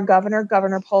 our governor,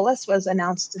 Governor Polis, was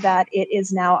announced that it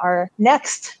is now our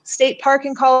next state park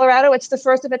in Colorado. It's the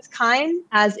first of its kind,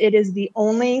 as it is the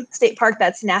only state park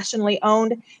that's nationally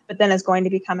owned, but then is going to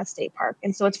become a state park.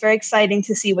 And so it's very exciting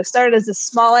to see what started as a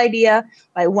small idea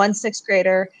by one sixth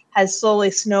grader has slowly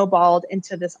snowballed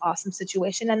into this awesome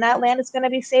situation, and that land is going to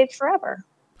be saved forever.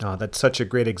 Oh, that's such a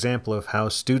great example of how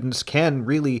students can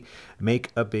really make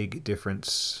a big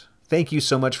difference. Thank you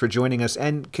so much for joining us,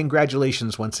 and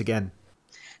congratulations once again.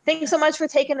 Thank you so much for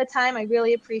taking the time. I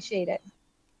really appreciate it.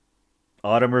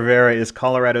 Autumn Rivera is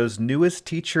Colorado's newest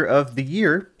Teacher of the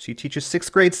Year. She teaches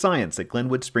 6th grade science at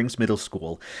Glenwood Springs Middle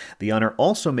School. The honor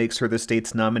also makes her the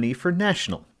state's nominee for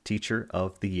National Teacher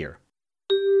of the Year.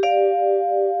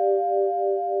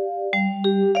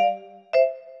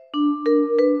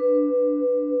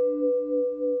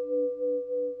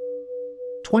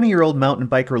 "20-year-old mountain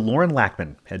biker Lauren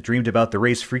Lackman had dreamed about the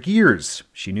race for years.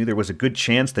 She knew there was a good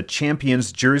chance the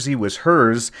champion's jersey was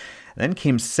hers. Then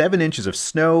came 7 inches of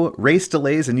snow, race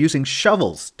delays, and using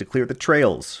shovels to clear the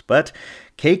trails. But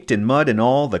caked in mud and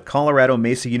all, the Colorado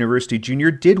Mesa University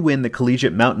junior did win the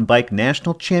Collegiate Mountain Bike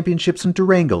National Championships in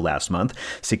Durango last month,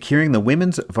 securing the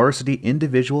women's varsity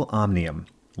individual omnium.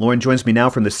 Lauren joins me now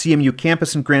from the CMU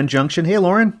campus in Grand Junction. Hey,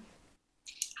 Lauren.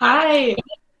 Hi.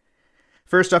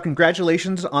 First off,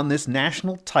 congratulations on this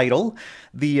national title.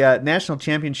 The national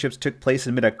championships took place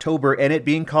in mid-October, and it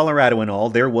being Colorado and all,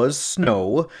 there was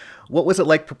snow. What was it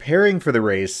like preparing for the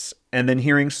race and then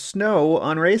hearing snow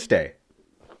on race day?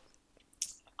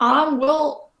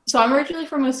 So I'm originally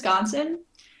from Wisconsin,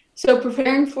 so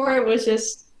preparing for it was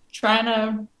just trying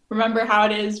to remember how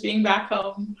it is being back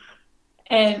home.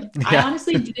 And I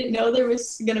honestly didn't know there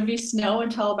was going to be snow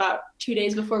until about 2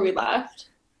 days before we left.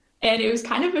 And it was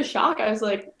kind of a shock. I was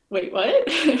like, wait, what?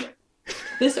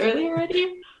 This early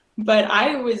already? But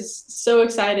I was so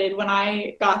excited when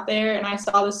I got there and I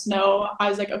saw the snow. I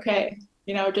was like, okay,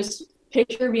 just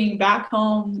picture being back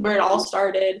home where it all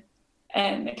started.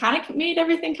 And it kind of made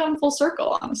everything come full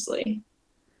circle, honestly.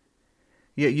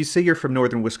 Yeah, you say you're from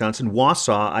northern Wisconsin,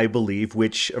 Wausau, I believe,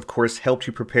 which, of course, helped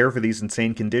you prepare for these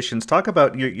insane conditions. Talk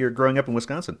about your growing up in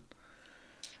Wisconsin.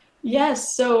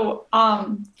 Yes, so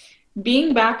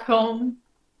being back home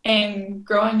and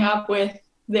growing up with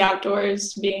the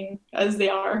outdoors being as they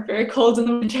are, very cold in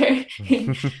the winter,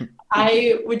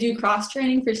 I would do cross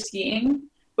training for skiing,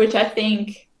 which I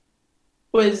think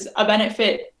was a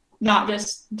benefit, not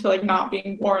just to not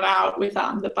being worn out with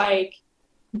the bike,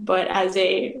 but as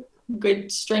a good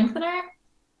strengthener.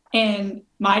 And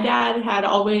my dad had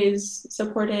always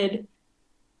supported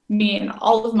me in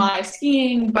all of my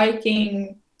skiing,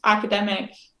 biking,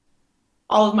 academic,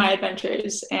 all of my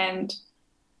adventures, and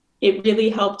it really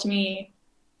helped me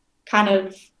kind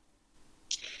of,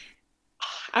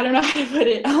 I don't know how to put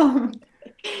it,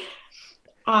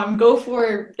 go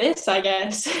for this, I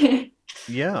guess.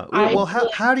 Yeah. Well,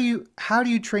 how do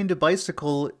you train to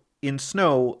bicycle in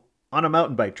snow on a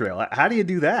mountain bike trail? How do you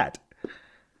do that?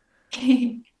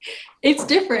 It's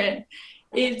different.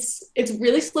 It's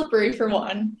really slippery for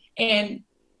one, and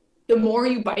the more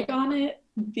you bike on it,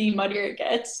 the muddier it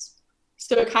gets.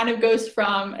 So it kind of goes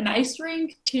from an ice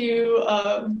rink to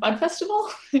a mud festival,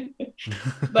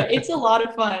 but it's a lot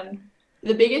of fun.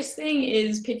 The biggest thing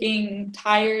is picking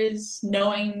tires,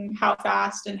 knowing how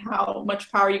fast and how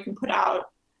much power you can put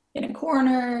out in a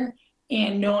corner,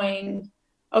 and knowing,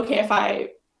 okay, if I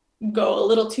go a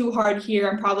little too hard here,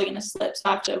 I'm probably going to slip, so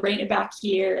I have to rein it back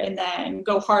here and then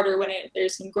go harder when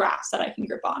there's some grass that I can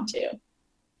grip onto.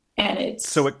 And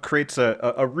so it creates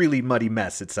a really muddy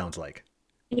mess, it sounds like.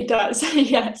 It does,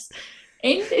 yes.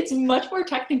 And it's much more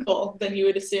technical than you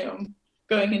would assume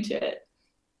going into it.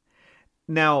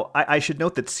 Now, I should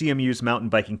note that CMU's mountain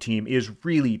biking team is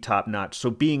really top-notch, so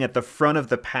being at the front of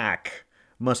the pack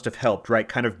must have helped, right?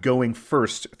 Kind of going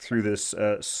first through this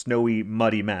snowy,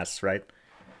 muddy mess, right?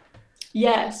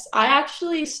 Yes, I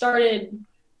actually started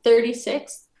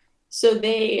 36th,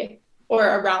 or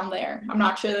around there. I'm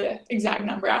not sure the exact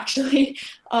number, actually.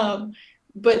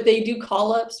 But they do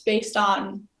call-ups based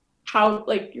on how,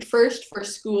 you're first for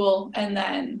school and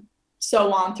then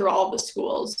so on through all the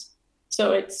schools.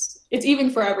 So it's even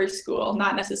for every school,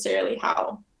 not necessarily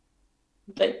how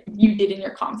that you did in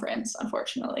your conference,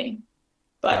 unfortunately.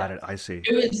 But got it, I see.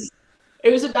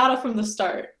 It was a battle from the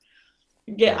start.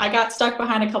 Yeah, I got stuck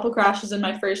behind a couple crashes in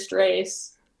my first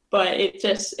race, but it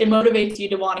motivates you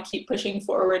to want to keep pushing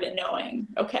forward and knowing,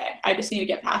 okay, I just need to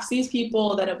get past these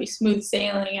people, then it'll be smooth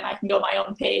sailing and I can go my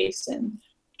own pace and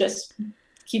just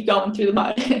keep going through the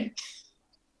mud.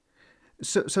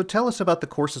 So tell us about the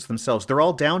courses themselves. They're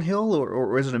all downhill,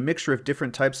 or is it a mixture of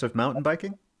different types of mountain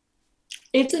biking?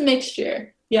 It's a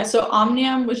mixture. Yeah, so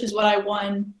Omnium, which is what I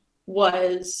won,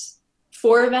 was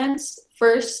 4 events.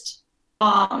 First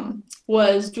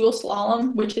was dual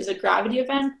slalom, which is a gravity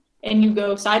event, and you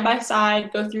go side by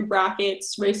side, go through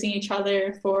brackets, racing each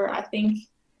other for, I think, it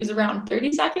was around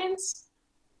 30 seconds.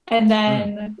 And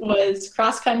then was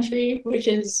cross country, which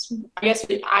is, I guess,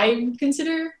 what I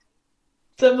consider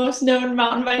the most known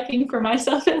mountain biking for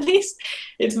myself, at least.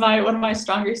 It's one of my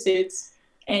stronger suits.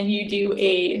 And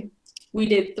we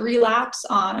did 3 laps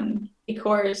on a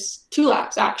course, 2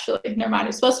 laps actually. Never mind,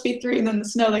 it's supposed to be 3, and then the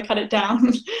snow, they cut it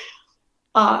down.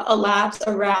 A lap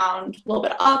around, a little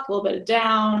bit up, a little bit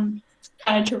down,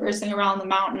 kind of traversing around the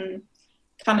mountain,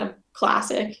 kind of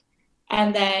classic.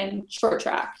 And then short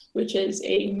track, which is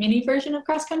a mini version of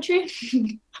cross country,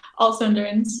 also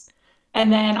endurance.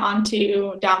 And then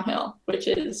onto downhill, which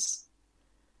is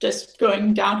just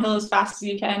going downhill as fast as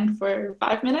you can for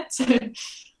 5 minutes.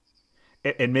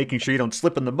 And making sure you don't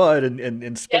slip in the mud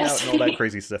and spin out and all that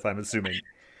crazy stuff, I'm assuming.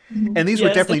 And these were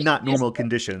definitely not normal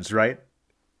conditions, right?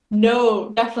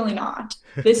 No, definitely not.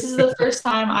 This is the first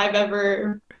time I've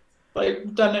ever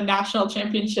done a national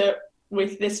championship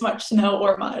with this much snow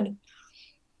or mud.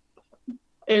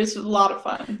 It was a lot of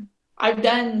fun. I've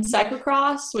done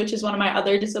cyclocross, which is one of my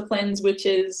other disciplines, which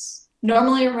is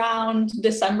normally around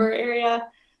December area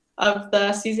of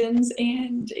the seasons,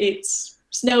 and it's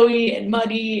snowy and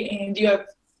muddy, and you have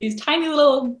these tiny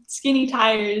little skinny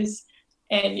tires,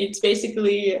 and it's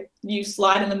basically you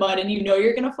slide in the mud and you know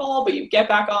you're gonna fall, but you get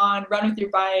back on, run with your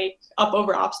bike, up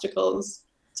over obstacles.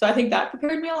 So I think that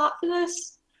prepared me a lot for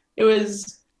this. It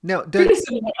was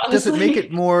does it make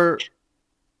it more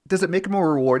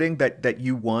rewarding that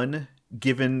you won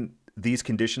given these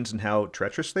conditions and how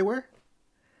treacherous they were?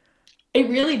 It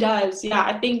really does. Yeah,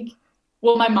 I think,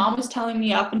 well, my mom was telling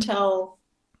me up until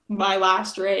my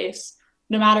last race,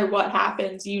 no matter what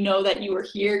happens, you know that you were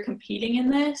here competing in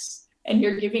this and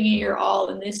you're giving it your all.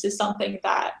 And this is something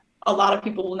that a lot of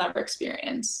people will never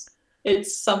experience.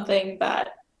 It's something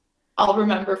that I'll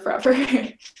remember forever.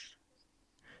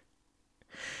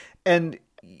 And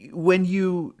when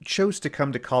you chose to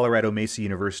come to Colorado Mesa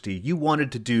University, you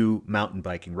wanted to do mountain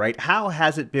biking, right? How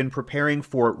has it been preparing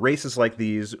for races like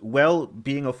these while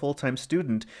being a full-time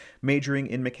student majoring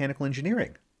in mechanical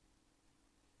engineering?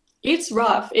 It's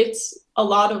rough. It's a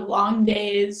lot of long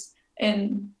days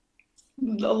and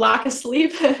a lack of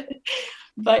sleep.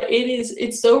 But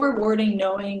it's so rewarding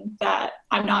knowing that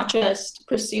I'm not just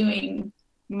pursuing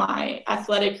my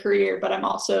athletic career, but I'm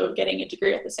also getting a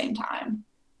degree at the same time.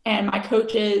 And my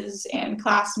coaches and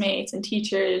classmates and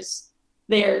teachers,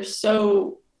 they're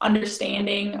so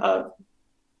understanding of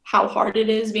how hard it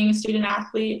is being a student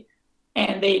athlete,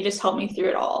 and they just help me through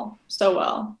it all so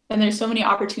well. And there's so many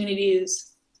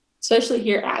opportunities, especially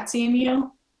here at CMU,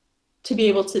 to be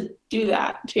able to do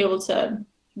that, to be able to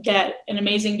get an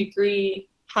amazing degree,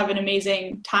 have an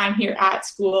amazing time here at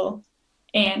school,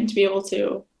 and to be able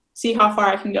to see how far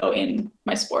I can go in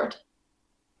my sport.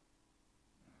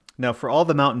 Now, for all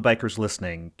the mountain bikers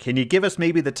listening, can you give us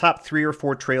maybe the top 3 or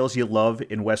 4 trails you love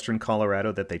in Western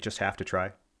Colorado that they just have to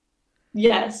try?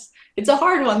 Yes, it's a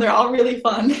hard one. They're all really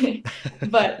fun.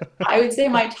 But I would say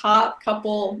my top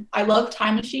couple, I love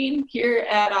Time Machine here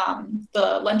at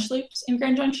the Lunch Loops in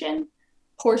Grand Junction,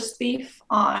 Horse Thief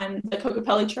on the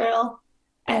Kokopelli Trail,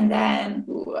 and then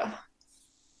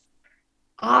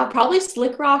probably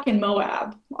Slick Rock and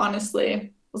Moab,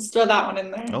 honestly. Let's throw that one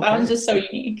in there. Okay. That one's just so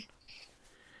unique.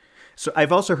 So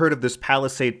I've also heard of this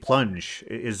Palisade Plunge.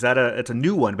 Is that it's a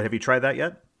new one, but have you tried that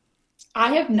yet?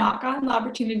 I have not gotten the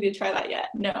opportunity to try that yet,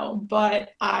 no,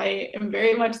 but I am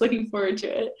very much looking forward to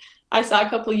it. I saw a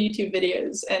couple of YouTube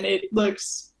videos and it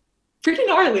looks pretty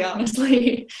gnarly,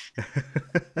 honestly.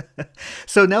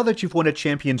 So now that you've won a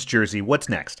champion's jersey, what's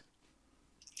next?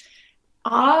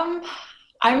 I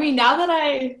mean, now that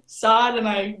I saw it and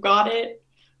I got it,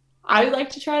 I would like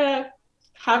to try to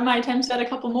have my attempts at a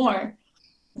couple more.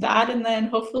 That, and then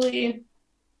hopefully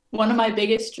one of my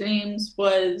biggest dreams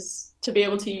was to be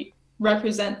able to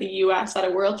represent the U.S. at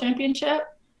a world championship.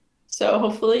 So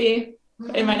hopefully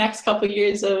in my next couple of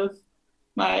years of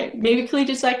my maybe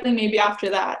collegiate cycling, maybe after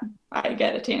that, I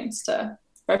get a chance to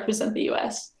represent the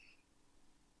U.S.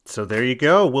 So there you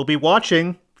go. We'll be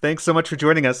watching. Thanks so much for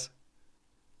joining us.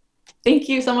 Thank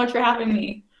you so much for having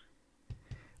me.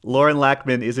 Lauren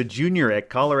Lackman is a junior at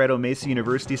Colorado Mesa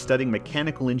University studying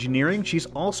mechanical engineering. She's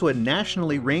also a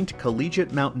nationally ranked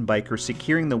collegiate mountain biker,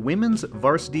 securing the women's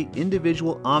varsity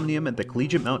individual omnium at the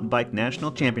Collegiate Mountain Bike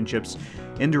National Championships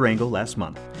in Durango last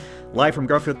month. Live from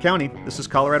Garfield County, this is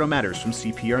Colorado Matters from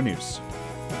CPR News.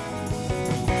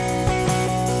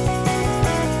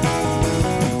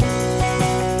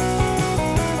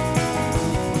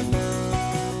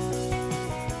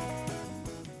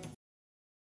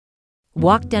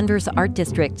 Walk Denver's art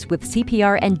districts with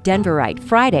CPR and Denverite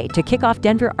Friday to kick off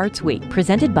Denver Arts Week,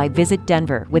 presented by Visit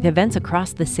Denver, with events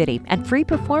across the city and free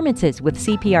performances with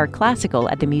CPR Classical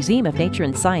at the Museum of Nature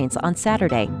and Science on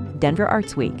Saturday.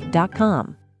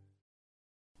 DenverArtsWeek.com.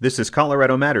 This is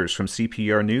Colorado Matters from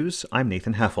CPR News. I'm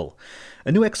Nathan Heffel.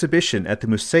 A new exhibition at the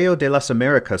Museo de las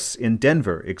Americas in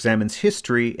Denver examines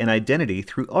history and identity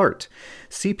through art.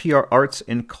 CPR Arts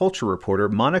and Culture reporter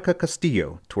Monica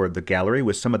Castillo toured the gallery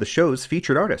with some of the show's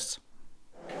featured artists.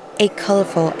 A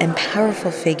colorful and powerful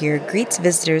figure greets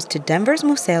visitors to Denver's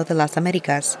Museo de las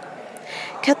Americas.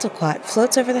 Quetzalcoatl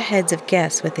floats over the heads of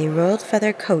guests with a royal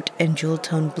feather coat in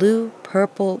jewel-toned blue,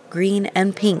 purple, green,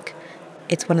 and pink.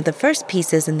 It's one of the first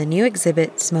pieces in the new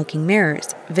exhibit, Smoking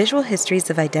Mirrors, Visual Histories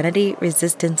of Identity,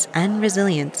 Resistance, and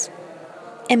Resilience.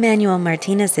 Emmanuel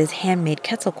Martinez's handmade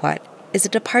Quetzalcoatl is a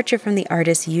departure from the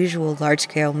artist's usual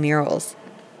large-scale murals.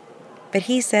 But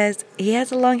he says he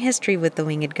has a long history with the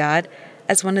winged god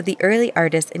as one of the early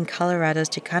artists in Colorado's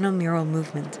Chicano mural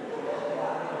movement.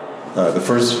 The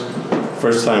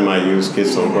first time I used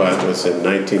Quetzalcoatl was in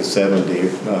 1970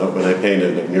 when I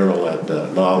painted a mural at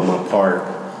La Alma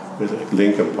Park,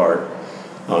 Lincoln Park,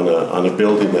 on a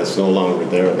building that's no longer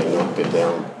there. They knocked it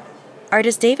down.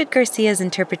 Artist David Garcia's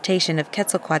interpretation of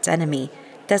Quetzalcoatl's enemy,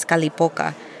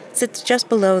 Tezcatlipoca, sits just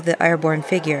below the airborne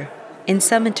figure. In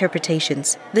some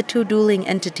interpretations, the two dueling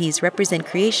entities represent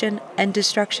creation and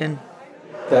destruction.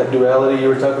 That duality you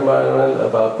were talking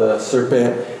about the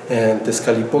serpent and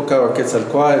Tezcatlipoca or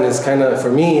Quetzalcoatl, is kind of,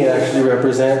 for me, actually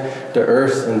represent the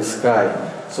earth and the sky.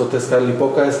 So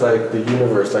Tezcatlipoca is like the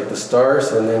universe, like the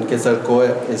stars, and then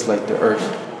Quetzalcoatl is like the earth.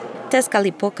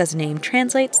 Tezcatlipoca's name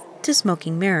translates to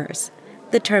smoking mirrors.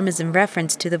 The term is in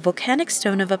reference to the volcanic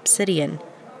stone of obsidian.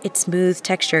 Its smooth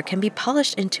texture can be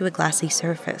polished into a glassy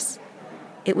surface.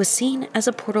 It was seen as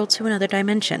a portal to another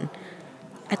dimension.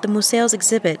 At the museo's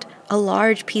exhibit, a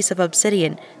large piece of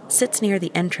obsidian sits near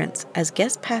the entrance as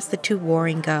guests pass the two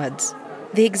warring gods.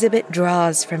 The exhibit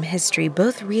draws from history,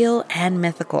 both real and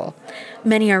mythical.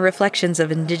 Many are reflections of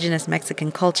indigenous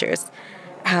Mexican cultures,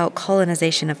 how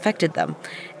colonization affected them,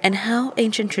 and how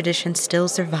ancient traditions still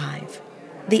survive.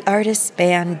 The artists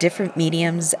span different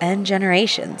mediums and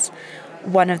generations.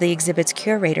 One of the exhibit's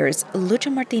curators,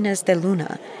 Lucha Martinez de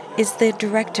Luna, is the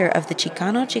director of the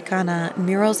Chicano-Chicana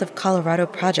Murals of Colorado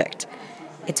project.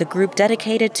 It's a group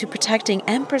dedicated to protecting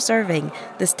and preserving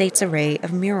the state's array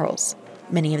of murals.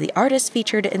 Many of the artists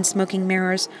featured in Smoking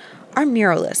Mirrors are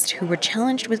muralists who were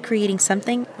challenged with creating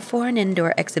something for an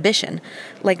indoor exhibition,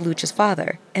 like Lucha's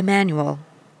father, Emmanuel.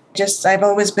 I've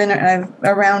always been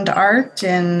around art,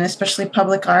 and especially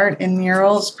public art and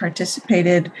murals,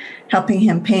 participated helping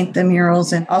him paint the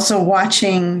murals, and also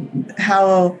watching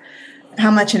how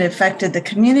much it affected the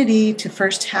community to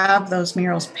first have those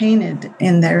murals painted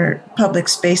in their public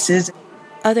spaces.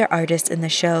 Other artists in the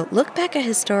show look back at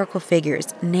historical figures,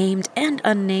 named and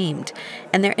unnamed,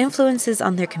 and their influences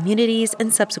on their communities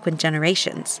and subsequent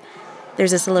generations.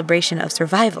 There's a celebration of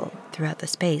survival throughout the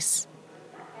space.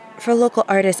 For local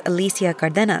artist Alicia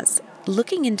Cardenas,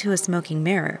 looking into a smoking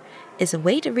mirror is a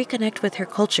way to reconnect with her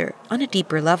culture on a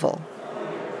deeper level.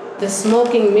 The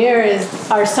smoking mirror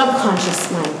is our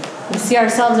subconscious mind. We see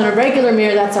ourselves in a regular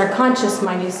mirror, that's our conscious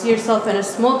mind. You see yourself in a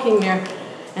smoking mirror,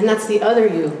 and that's the other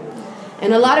you.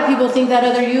 And a lot of people think that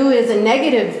other you is a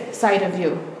negative side of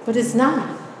you, but it's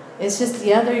not. It's just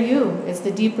the other you. It's the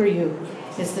deeper you.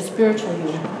 It's the spiritual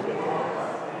you.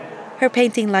 Her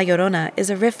painting La Llorona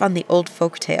is a riff on the old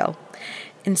folk tale.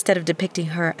 Instead of depicting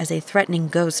her as a threatening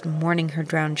ghost mourning her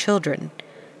drowned children,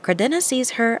 Cardenas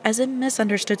sees her as a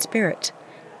misunderstood spirit.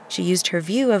 She used her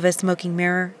view of a smoking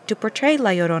mirror to portray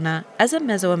La Llorona as a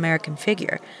Mesoamerican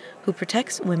figure who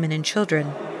protects women and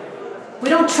children. We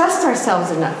don't trust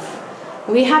ourselves enough.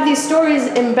 We have these stories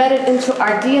embedded into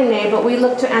our DNA, but we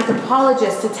look to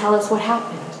anthropologists to tell us what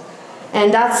happened.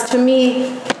 And that's, to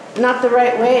me, not the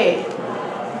right way.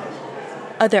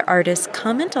 Other artists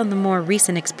comment on the more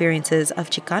recent experiences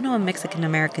of Chicano and Mexican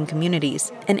American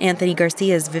communities. In Anthony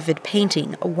Garcia's vivid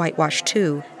painting, Whitewash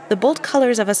 2, the bold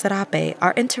colors of a serape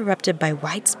are interrupted by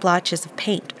white splotches of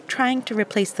paint trying to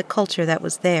replace the culture that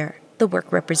was there. The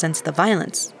work represents the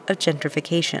violence of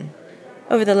gentrification.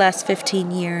 Over the last 15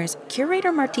 years,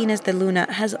 curator Martinez de Luna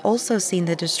has also seen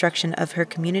the destruction of her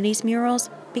community's murals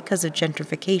because of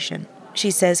gentrification.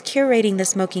 She says curating the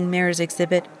Smoking Mirrors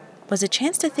exhibit was a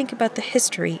chance to think about the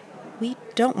history we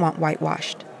don't want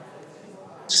whitewashed.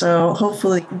 So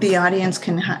hopefully the audience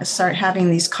can start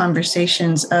having these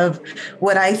conversations of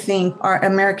what I think our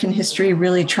American history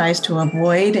really tries to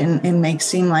avoid and make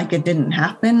seem like it didn't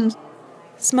happen.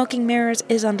 Smoking Mirrors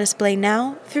is on display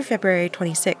now through February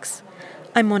 26.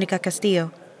 I'm Monica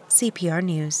Castillo, CPR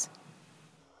News.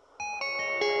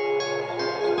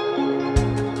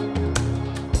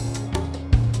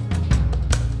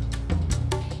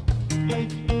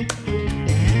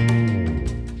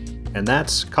 And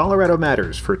that's Colorado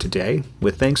Matters for today,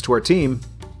 with thanks to our team: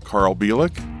 Carl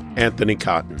Bielik, Anthony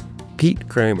Cotton, Pete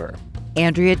Kramer,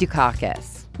 Andrea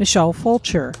Dukakis, Michelle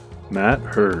Fulcher, Matt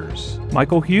Hers,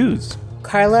 Michael Hughes,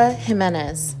 Carla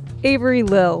Jimenez, Avery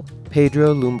Lill,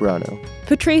 Pedro Lumbrano,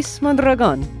 Patrice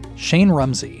Mondragon, Shane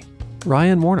Rumsey,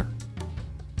 Ryan Warner.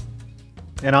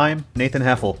 And I'm Nathan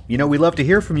Heffel. You know, we love to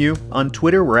hear from you. On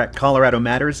Twitter, we're at Colorado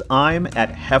Matters. I'm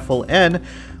at HeffelN.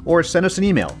 Or send us an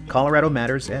email,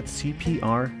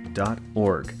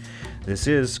 coloradomatters@cpr.org. This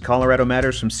is Colorado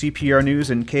Matters from CPR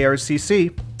News and KRCC.